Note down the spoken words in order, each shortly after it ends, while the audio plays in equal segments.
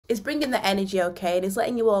is bringing the energy, okay, and is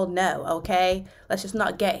letting you all know, okay. Let's just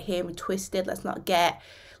not get him twisted. Let's not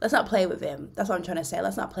play with him. That's what I'm trying to say.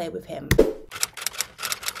 Let's not play with him.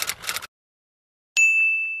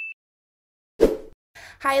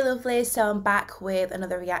 Hi lovelies, so I'm back with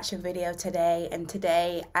another reaction video today, and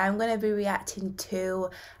today I'm going to be reacting to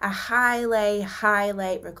a highly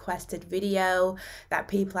requested video that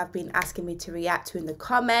people have been asking me to react to in the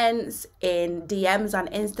comments, in DMs on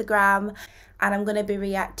Instagram. And I'm going to be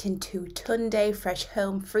reacting to Tunde Fresh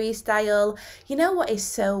Home Freestyle. You know what is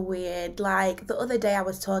so weird? Like, the other day I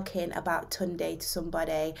was talking about Tunde to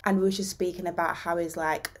somebody and we were just speaking about how he's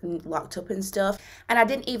like locked up and stuff. And I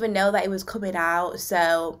didn't even know that it was coming out.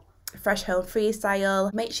 So Fresh Home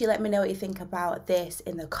Freestyle. Make sure you let me know what you think about this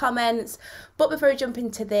in the comments. But before we jump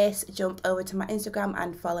into this, jump over to my Instagram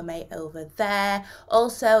and follow me over there.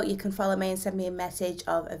 Also, you can follow me and send me a message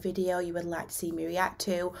of a video you would like to see me react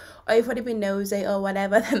to, or if you've already been nosy or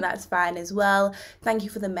whatever, then that's fine as well. Thank you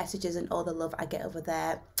for the messages and all the love I get over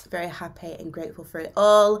there. Very happy and grateful for it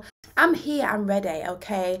all. I'm here, I'm ready,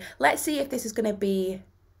 okay? Let's see if this is going to be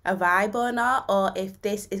a vibe or not, or if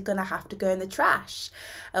this is gonna have to go in the trash.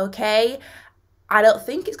 Okay, I don't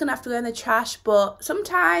think it's gonna have to go in the trash, but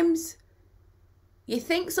sometimes you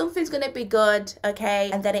think something's gonna be good, okay,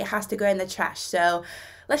 and then it has to go in the trash. So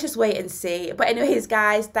let's just wait and see. But anyways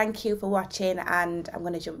guys, thank you for watching, and I'm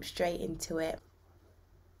gonna jump straight into it.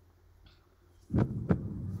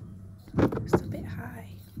 It's a bit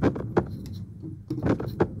high.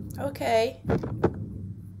 Okay,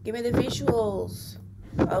 give me the visuals.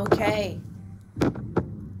 Okay.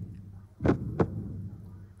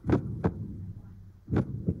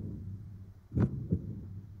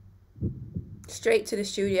 Straight to the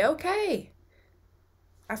studio. Okay.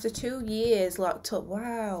 After 2 years locked up.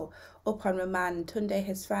 Wow. Up on remand, Tunde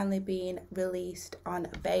has finally been released on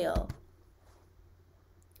bail.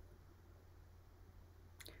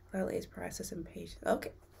 Lovelies, priceless and patient.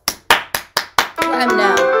 Okay. Let him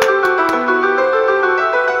know.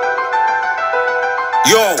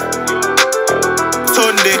 Yo,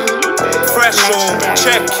 Tunde, fresh home,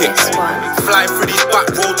 check it. Flying through these back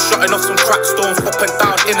roads, shutting off some crack stones, up and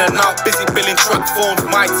down, in and out, busy billing track phones.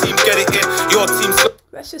 My team get it in, your team.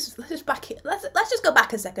 Let's just back it. Let's just go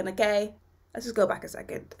back a second, okay? Let's just go back a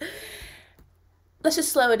second. Let's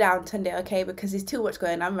just slow it down, Tunde, okay? Because there's too much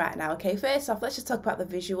going on right now, okay? First off, let's just talk about the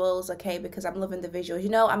visuals, okay? Because I'm loving the visuals. You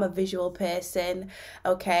know, I'm a visual person,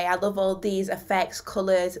 okay? I love all these effects,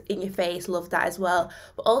 colours in your face, love that as well.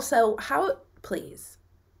 But also, please,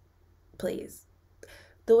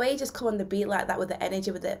 the way you just come on the beat like that with the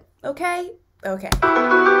energy with it, okay? Okay.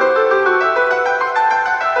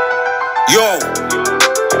 Yo,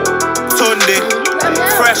 Tunde,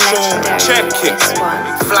 fresh home, check it.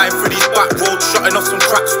 Flying through these back roads, shutting off some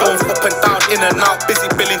crack stones, up and down, in and out, busy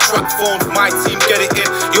billing track phones. My team get it in,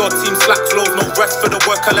 your team slacks lows, no rest for the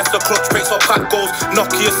work unless the clutch breaks or pack goes.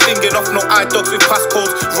 Nokia singing off, no eye dogs with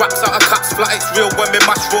passcodes. Raps out of cats flat, it's real when me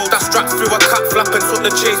mash roll. That strap through a cat flap and took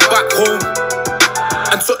the chase back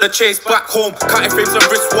home. Cutting frames and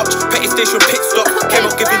wristwatch, petty station pit stop. Came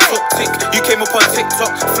up giving top tick, you came up on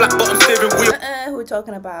TikTok. Flat bottom steering wheel. Who we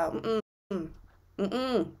talking about?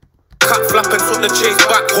 Cat flap and took the chase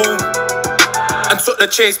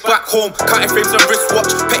back home. Cutting frames and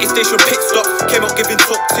wristwatch, petty station pit stop. Came up giving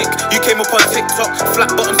top tick, you came up on TikTok.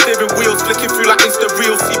 Flat bottom steering wheels, flicking through like Insta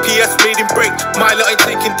reels. CPS made him break, my lot ain't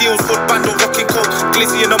taking deals. Hood band or rocking coat,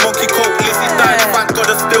 glizzy in a monkey coat. Lizzie died, thank God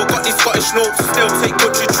I still got these Scottish notes. Still take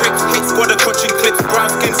country tricks, hit squad of crunching clips.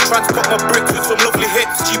 Brown skins, transport my bricks with some lovely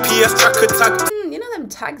hits. GPS tracker tag. You know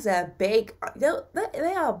them tags are big. They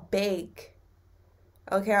are big.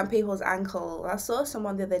 Okay, on people's ankle. I saw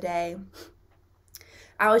someone the other day.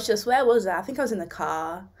 I was just, where was I? I think I was in the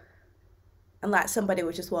car, and like somebody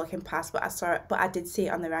was just walking past, but I saw it, but I did see it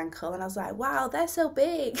on their ankle, and I was like, wow, they're so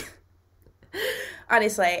big.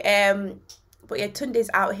 Honestly, but yeah, Tunde's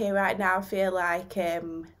out here right now. I feel like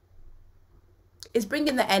it's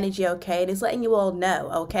bringing the energy, okay, and it's letting you all know,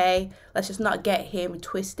 okay. Let's just not get him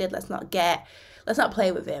twisted. Let's not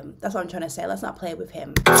play with him. That's what I'm trying to say. Let's not play with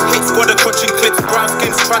him. Hit squad of crunching clips, brown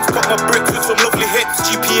skins, transport my bricks with some lovely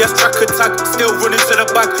hits. GPS tracker tag, still running to the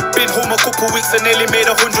bag. Been home a couple weeks and nearly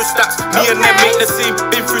made 100 stacks. Me and them ain't the same,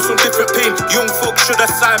 been through some different pain. Young folk should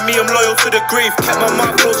have signed me, I'm loyal to the grave. Kept my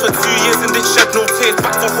mouth closed for 2 years and didn't shed no tears.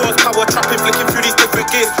 Back to horsepower, trapping, flicking through these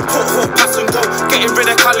different gears. Hot, pass and go, getting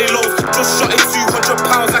rid of Cali lows. Just shot in 200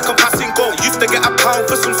 pounds like I'm passing go. Used to get a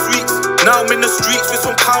pound for some sweets, now I'm in the streets with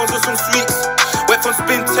some pounds and some sweets. Went from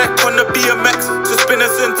spin tech on the BMX to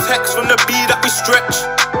spinners and techs from the B that we stretch.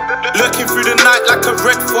 Lurking through the night like a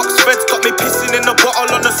red fox. Feds got me pissing in the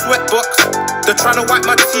bottle on the sweatbox. The Tryna wipe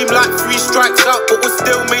my team like 3 strikes out, but we're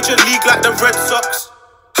still major league like the Red Sox.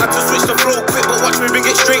 Had to switch the flow quick, but watch me bring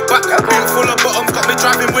it straight back. Being full of bottoms, got me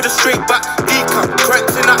driving with a straight back. Decam,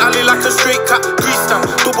 cracked in the alley like a straight cat. Grease down,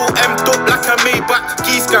 double M'd up like a Maybach.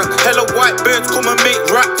 Geese gang, hella white birds, come and make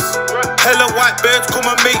racks. Hella white birds, come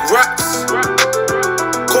and make racks.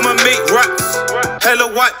 Come and make racks. Hella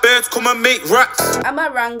white birds, come and make racks. Am I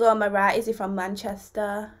wrong or am I right? Is he from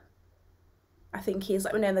Manchester? I think he is.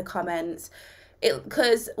 Let me know in the comments.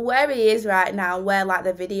 Because where he is right now, where like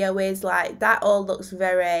the video is, like that all looks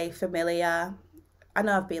very familiar. I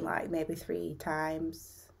know I've been like maybe 3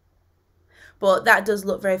 times, but that does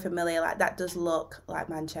look very familiar. Like that does look like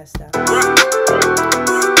Manchester. He's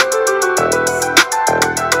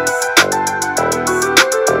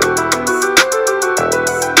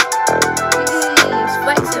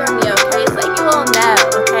flexing on me, okay? It's like you all know,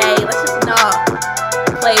 okay? Let's just not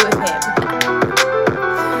play with him.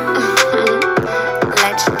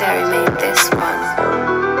 Legendary made this one.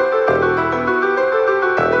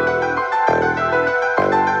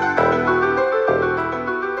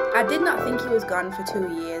 I did not think he was gone for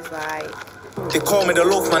 2 years, like. They call me the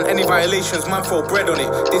loaf man, any violations, man, throw bread on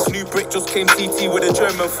it. This new brick just came TT with a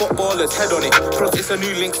German footballer's head on it. Plus it's a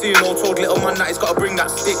new link, seeing all told little man that he's gotta bring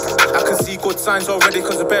that stick. I can see good signs already,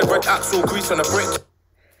 cause the bare red axle grease on a brick.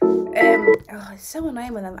 Oh, it's so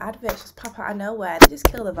annoying when them adverts just pop out of nowhere. They just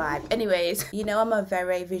kill the vibe. Anyways, you know I'm a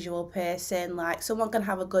very visual person. Like, someone can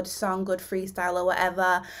have a good song, good freestyle or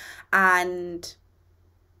whatever, and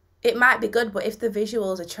it might be good, but if the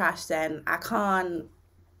visuals are trash, then I can't,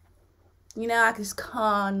 you know, I just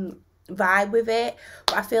can't vibe with it.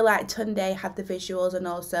 But I feel like Tunde had the visuals and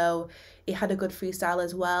also he had a good freestyle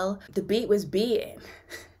as well. The beat was beating.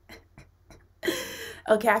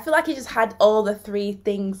 Okay, I feel like he just had all the 3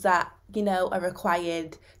 things that, you know, are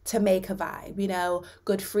required to make a vibe. You know,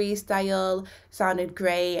 good freestyle, sounded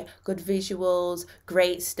great, good visuals,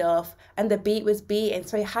 great stuff, and the beat was beating.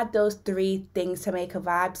 So he had those 3 things to make a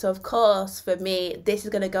vibe. So of course, for me, this is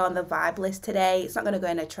gonna go on the vibe list today. It's not gonna go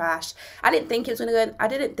in the trash. I didn't think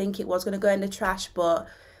it was gonna go in the trash, but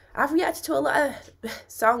I've reacted to a lot of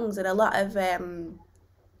songs and a lot of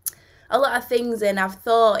things, and I've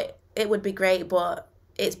thought it would be great, but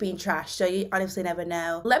it's been trashed, so you honestly never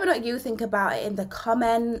know. Let me know what you think about it in the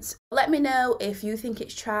comments. Let me know if you think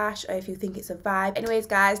it's trash or if you think it's a vibe. Anyways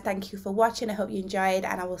guys, thank you for watching. I hope you enjoyed,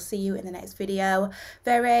 and I will see you in the next video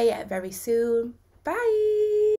very, very soon. Bye.